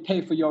if they'd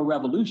pay for your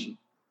revolution.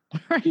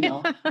 Right.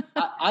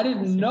 I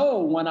didn't know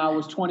when I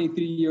was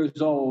 23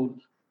 years old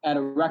at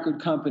a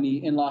record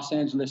company in Los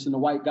Angeles, and the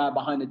white guy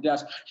behind the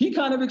desk, he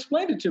kind of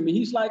explained it to me.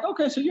 He's like,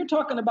 okay, so you're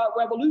talking about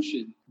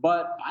revolution,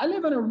 but I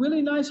live in a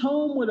really nice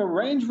home with a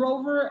Range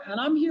Rover, and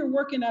I'm here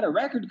working at a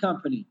record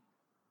company.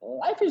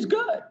 Life is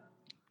good. Right.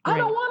 I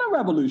don't want a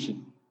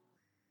revolution.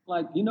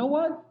 Like, you know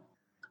what?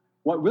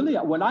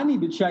 What I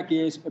need to check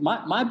is,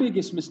 my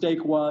biggest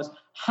mistake was,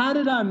 how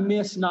did I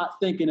miss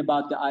not thinking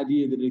about the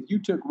idea that if you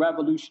took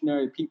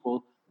revolutionary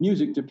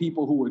music to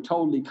people who were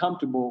totally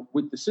comfortable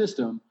with the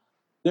system,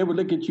 they would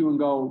look at you and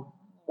go,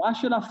 why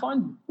should I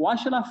fund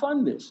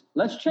this?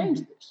 Let's change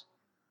this.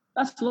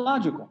 That's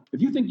logical.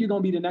 If you think you're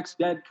going to be the next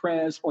Dead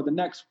Prez or the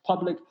next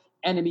Public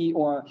Enemy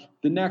or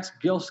the next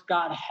Gil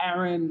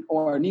Scott-Heron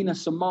or Nina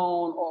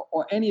Simone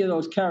or any of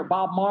those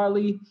Bob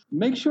Marley,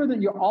 make sure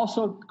that you're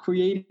also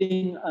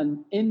creating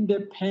an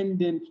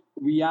independent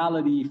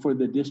reality for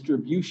the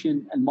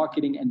distribution and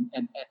marketing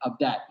and of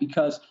that,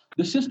 because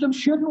the system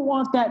shouldn't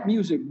want that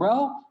music,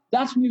 bro.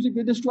 That's music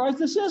that destroys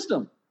the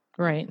system.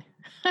 Right.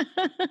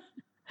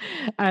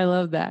 I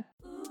love that.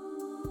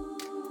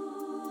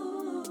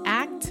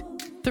 Act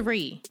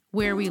 3,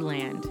 where we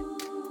land.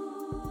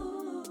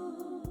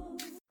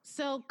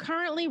 So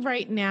currently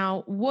right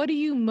now, what are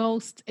you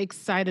most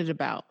excited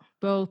about,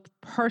 both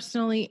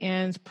personally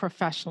and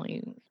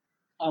professionally?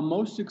 I'm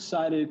most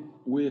excited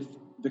with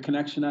the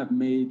connection I've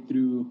made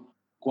through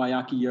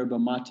Guayaki Yerba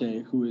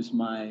Mate, who is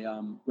my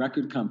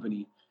record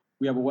company.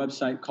 We have a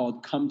website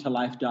called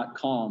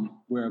cometolife.com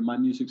where my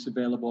music's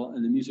available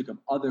and the music of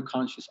other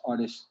conscious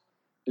artists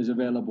is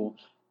available.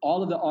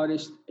 All of the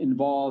artists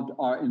involved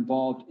are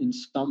involved in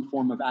some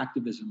form of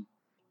activism.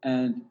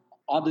 And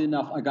oddly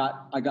enough, I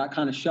got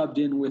kind of shoved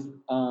in with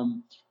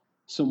some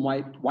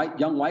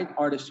young white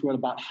artists who are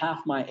about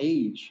half my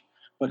age,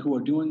 but who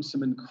are doing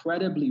some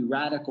incredibly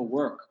radical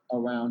work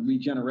around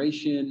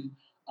regeneration,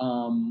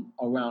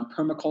 around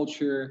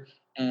permaculture,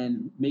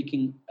 and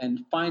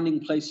finding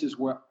places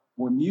where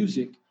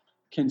music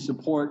can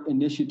support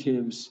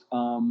initiatives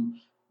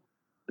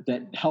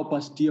that help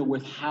us deal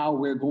with how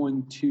we're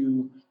going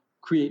to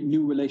create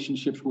new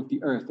relationships with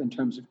the earth in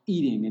terms of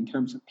eating, in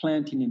terms of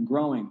planting and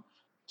growing.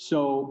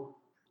 So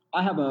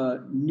I have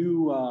a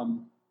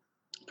new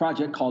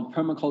project called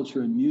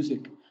Permaculture and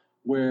Music,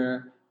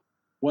 where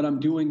what I'm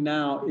doing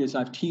now is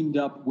I've teamed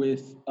up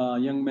with a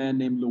young man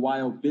named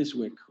Luwayo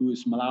Biswick, who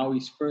is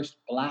Malawi's first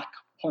Black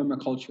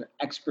permaculture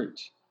expert.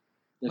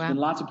 There's been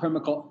lots of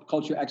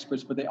permaculture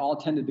experts, but they all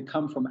tended to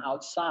come from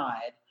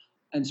outside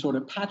and sort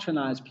of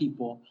patronize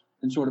people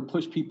and sort of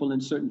push people in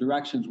certain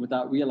directions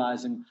without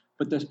realizing,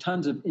 but there's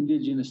tons of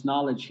indigenous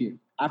knowledge here.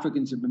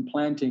 Africans have been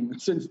planting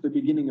since the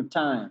beginning of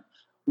time.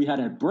 We had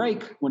a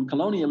break when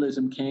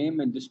colonialism came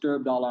and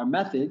disturbed all our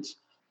methods.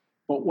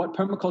 But what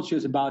permaculture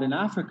is about in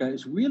Africa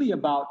is really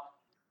about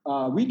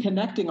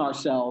reconnecting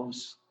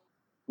ourselves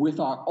with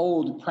our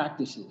old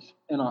practices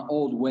and our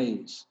old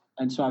ways.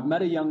 And so I've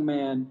met a young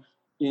man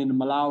in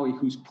Malawi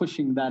who's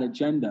pushing that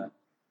agenda.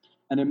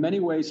 And in many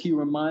ways, he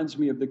reminds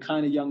me of the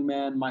kind of young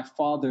man my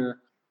father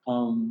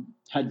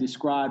had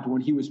described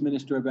when he was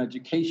Minister of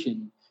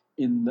Education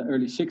in the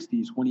early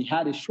 60s. When he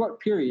had his short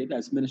period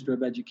as Minister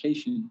of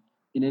Education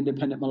in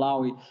independent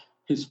Malawi,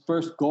 his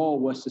first goal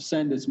was to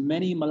send as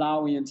many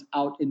Malawians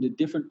out into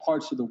different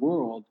parts of the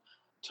world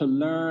to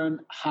learn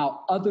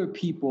how other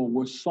people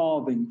were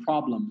solving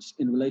problems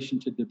in relation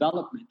to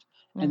development,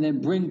 and then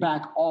bring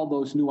back all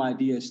those new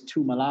ideas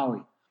to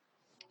Malawi.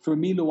 For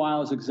me,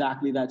 Luwayo is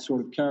exactly that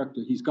sort of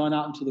character. He's gone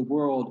out into the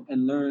world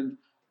and learned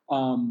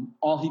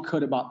all he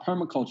could about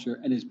permaculture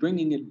and is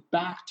bringing it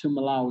back to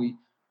Malawi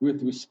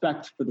with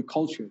respect for the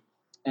culture.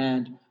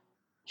 And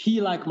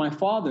he, like my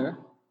father,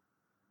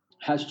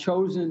 has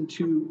chosen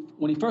to,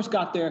 when he first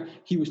got there,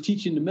 he was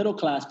teaching the middle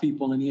class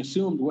people, and he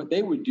assumed what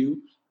they would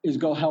do is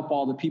go help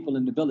all the people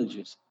in the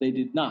villages. They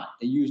did not.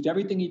 They used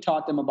everything he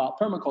taught them about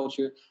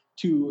permaculture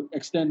to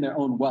extend their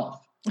own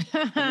wealth.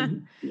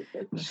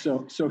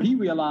 So he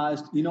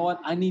realized, you know what,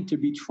 I need to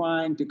be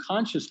trying to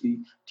consciously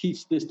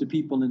teach this to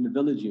people in the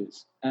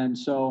villages. And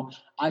so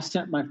I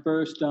sent my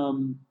first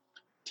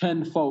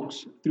 10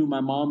 folks through my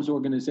mom's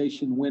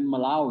organization, Win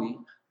Malawi,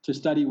 to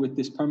study with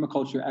this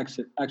permaculture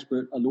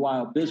expert,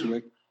 Luwayo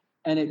Biswick.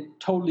 And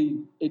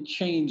it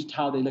changed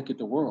how they look at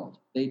the world.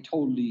 They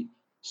totally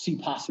see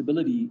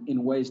possibility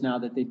in ways now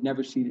that they'd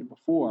never seen it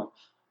before.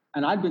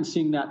 And I've been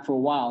seeing that for a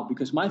while,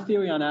 because my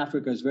theory on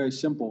Africa is very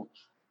simple.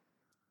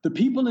 The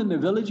people in the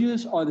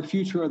villages are the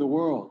future of the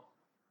world.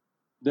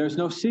 There's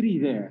no city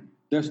there.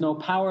 There's no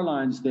power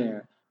lines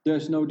there.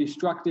 There's no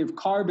destructive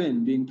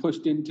carbon being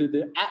pushed into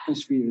the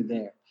atmosphere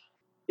there.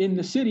 In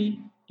the city,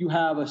 you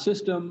have a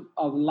system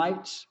of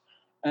lights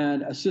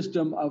and a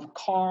system of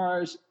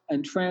cars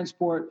and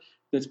transport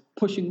that's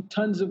pushing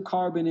tons of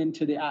carbon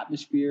into the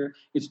atmosphere.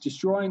 It's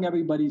destroying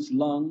everybody's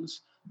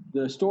lungs.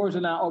 The stores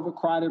are now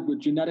overcrowded with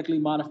genetically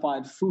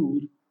modified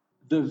food.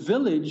 The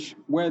village,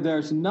 where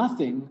there's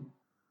nothing,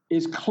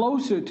 is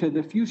closer to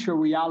the future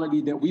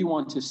reality that we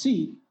want to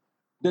see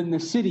than the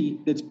city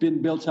that's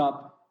been built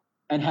up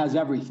and has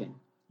everything.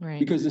 Right.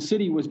 Because the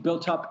city was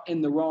built up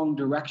in the wrong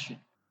direction.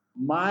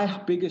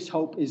 My biggest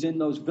hope is in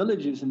those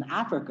villages in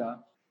Africa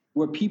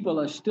where people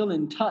are still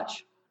in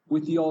touch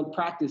with the old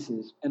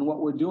practices. And what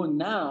we're doing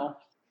now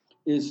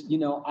is,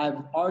 I've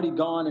already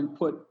gone and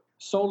put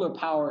solar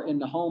power in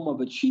the home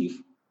of a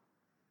chief,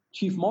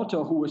 Chief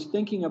Moto, who was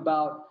thinking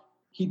about,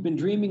 he'd been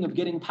dreaming of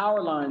getting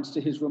power lines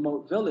to his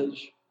remote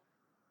village.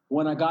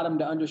 When I got him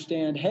to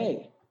understand,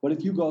 hey, but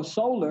if you go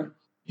solar,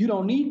 you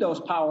don't need those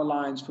power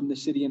lines from the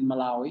city in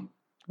Malawi.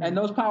 Right. And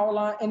those power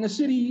lines, and the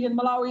city in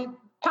Malawi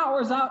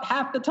powers out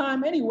half the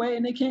time anyway,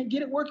 and they can't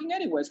get it working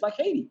anyway. It's like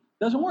Haiti,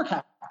 doesn't work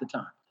half the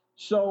time.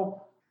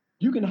 So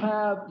you can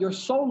have your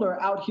solar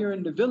out here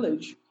in the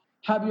village,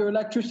 have your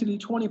electricity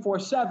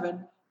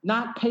 24/7,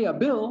 not pay a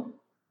bill.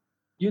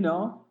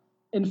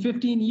 In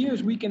 15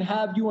 years, we can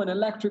have you an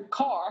electric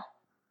car.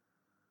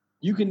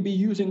 You can be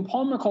using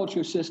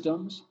permaculture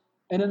systems.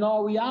 And in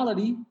all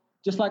reality,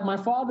 just like my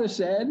father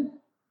said,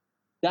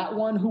 that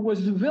one who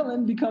was the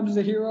villain becomes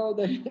the hero.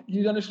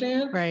 You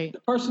understand? Right. The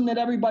person that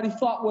everybody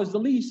thought was the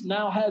least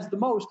now has the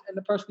most, and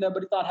the person that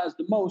everybody thought has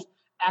the most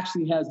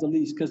actually has the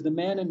least, because the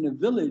man in the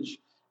village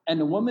and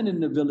the woman in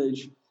the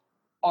village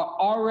are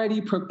already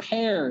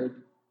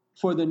prepared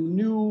for the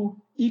new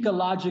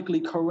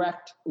ecologically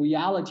correct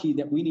reality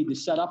that we need to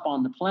set up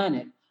on the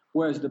planet,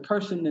 whereas the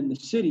person in the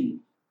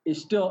city they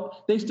still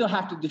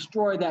have to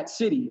destroy that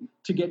city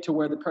to get to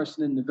where the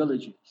person in the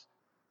village is.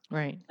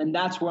 Right. And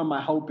that's where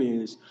my hope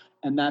is.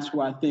 And that's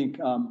where I think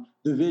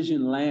the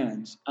vision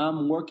lands.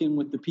 I'm working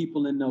with the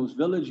people in those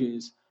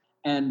villages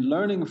and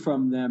learning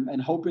from them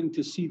and hoping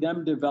to see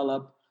them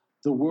develop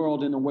the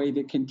world in a way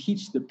that can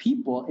teach the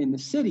people in the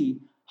city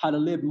how to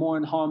live more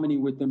in harmony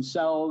with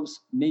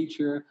themselves,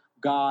 nature,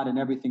 God, and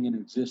everything in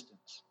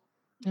existence.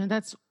 And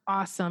that's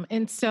awesome.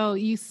 And so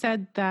you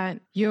said that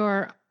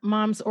your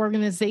mom's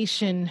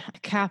organization,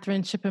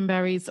 Catherine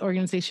Chippenberry's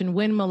organization,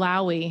 Win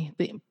Malawi,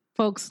 the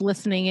folks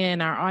listening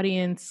in, our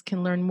audience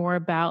can learn more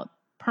about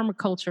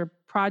Permaculture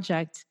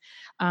Project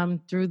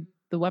through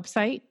the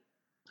website?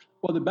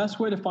 Well, the best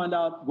way to find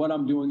out what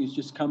I'm doing is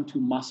just come to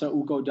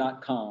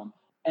masauko.com,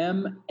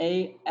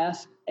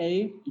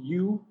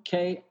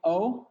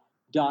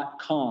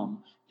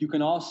 MASAUKO.com. You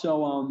can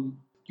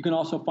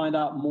also find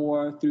out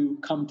more through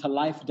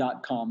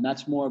cometolife.com.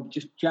 That's more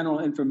just general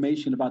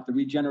information about the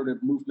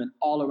regenerative movement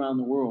all around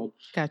the world.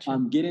 Gotcha.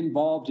 Get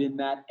involved in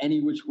that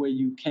any which way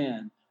you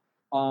can.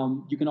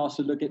 You can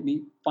also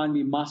find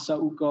me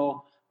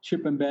Masauko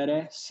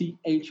Chipembere,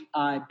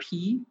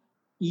 CHIPEMBERE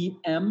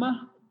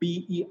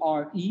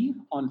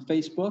on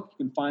Facebook. You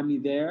can find me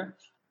there.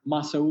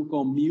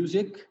 Masauko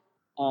Music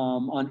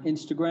on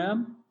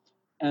Instagram.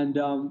 And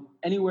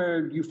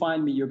anywhere you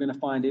find me, you're going to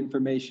find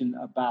information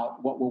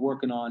about what we're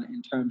working on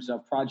in terms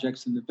of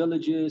projects in the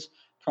villages,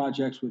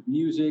 projects with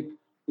music.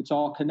 It's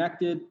all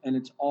connected and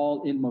it's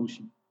all in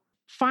motion.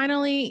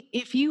 Finally,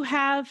 if you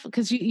have,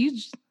 because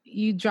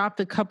you dropped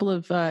a couple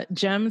of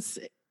gems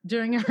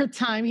during our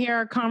time here,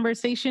 our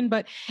conversation,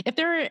 but if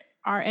there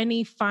are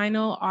any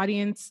final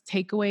audience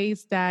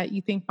takeaways that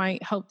you think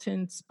might help to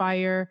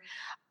inspire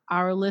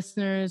our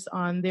listeners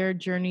on their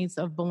journeys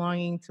of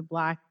belonging to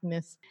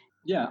Blackness?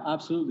 Yeah,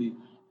 absolutely.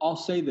 I'll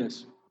say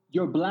this.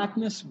 Your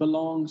Blackness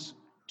belongs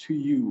to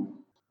you.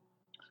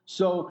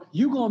 So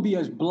you're going to be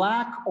as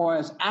Black or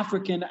as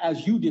African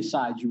as you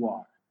decide you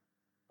are.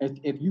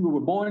 If you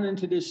were born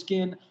into this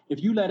skin,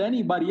 if you let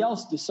anybody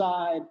else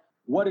decide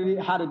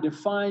how to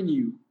define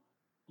you,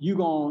 you're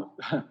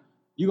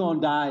gonna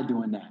die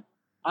doing that.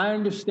 I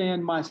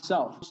understand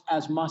myself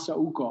as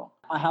Masauko.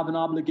 I have an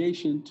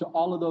obligation to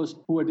all of those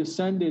who are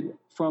descended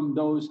from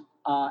those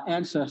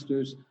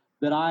ancestors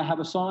that I have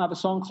a song. I have a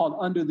song called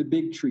Under the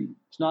Big Tree.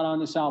 It's not on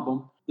this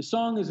album. The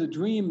song is a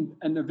dream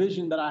and a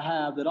vision that I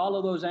have that all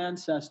of those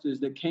ancestors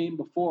that came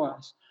before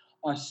us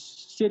are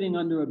sitting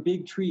under a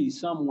big tree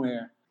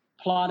somewhere,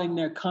 plotting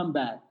their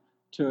comeback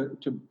to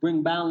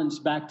bring balance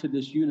back to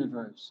this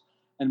universe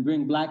and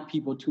bring Black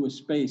people to a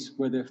space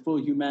where their full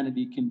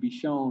humanity can be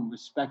shown,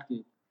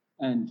 respected,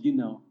 and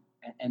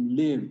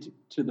lived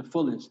to the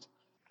fullest.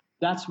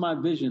 That's my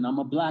vision. I'm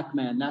a Black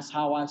man. That's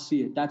how I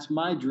see it. That's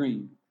my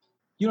dream.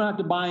 You don't have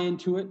to buy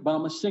into it, but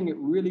I'm going to sing it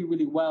really,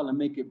 really well and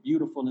make it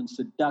beautiful and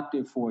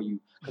seductive for you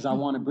because I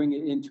want to bring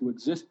it into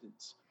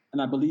existence.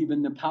 And I believe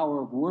in the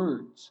power of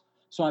words.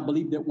 So I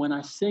believe that when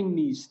I sing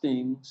these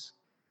things,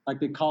 like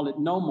they call it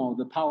Nomo,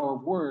 the power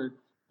of word,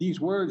 these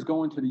words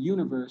go into the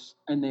universe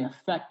and they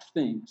affect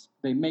things.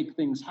 They make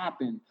things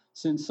happen.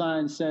 Since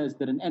science says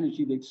that an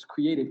energy that's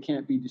created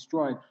can't be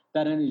destroyed,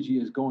 that energy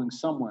is going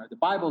somewhere. The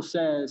Bible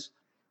says,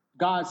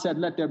 God said,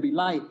 let there be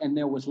light, and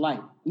there was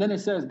light. And then it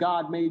says,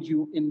 God made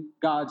you in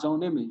God's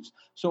own image.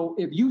 So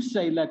if you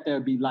say, let there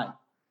be light,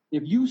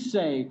 if you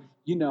say,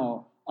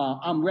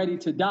 I'm ready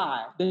to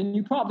die, then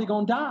you're probably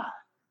going to die.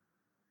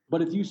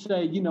 But if you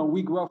say,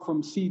 we grow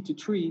from seed to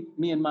tree,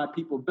 me and my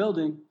people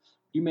building,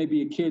 you may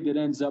be a kid that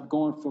ends up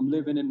going from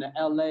living in the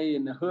LA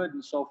in the hood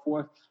and so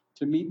forth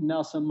to meeting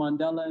Nelson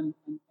Mandela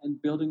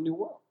and building new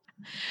world.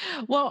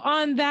 Well,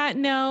 on that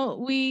note,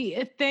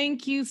 we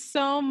thank you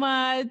so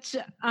much,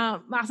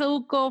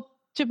 Masauko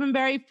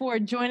Chippenberry, for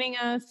joining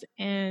us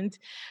and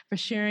for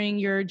sharing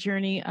your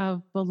journey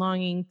of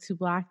belonging to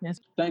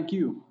Blackness. Thank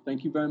you.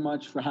 Thank you very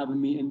much for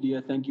having me,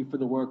 India. Thank you for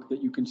the work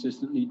that you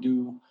consistently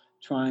do,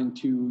 trying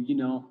to,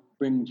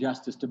 bring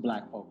justice to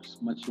Black folks.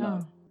 Much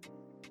love.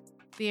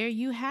 There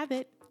you have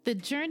it. The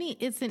journey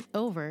isn't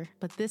over,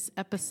 but this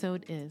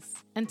episode is.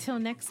 Until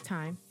next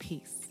time,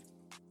 peace.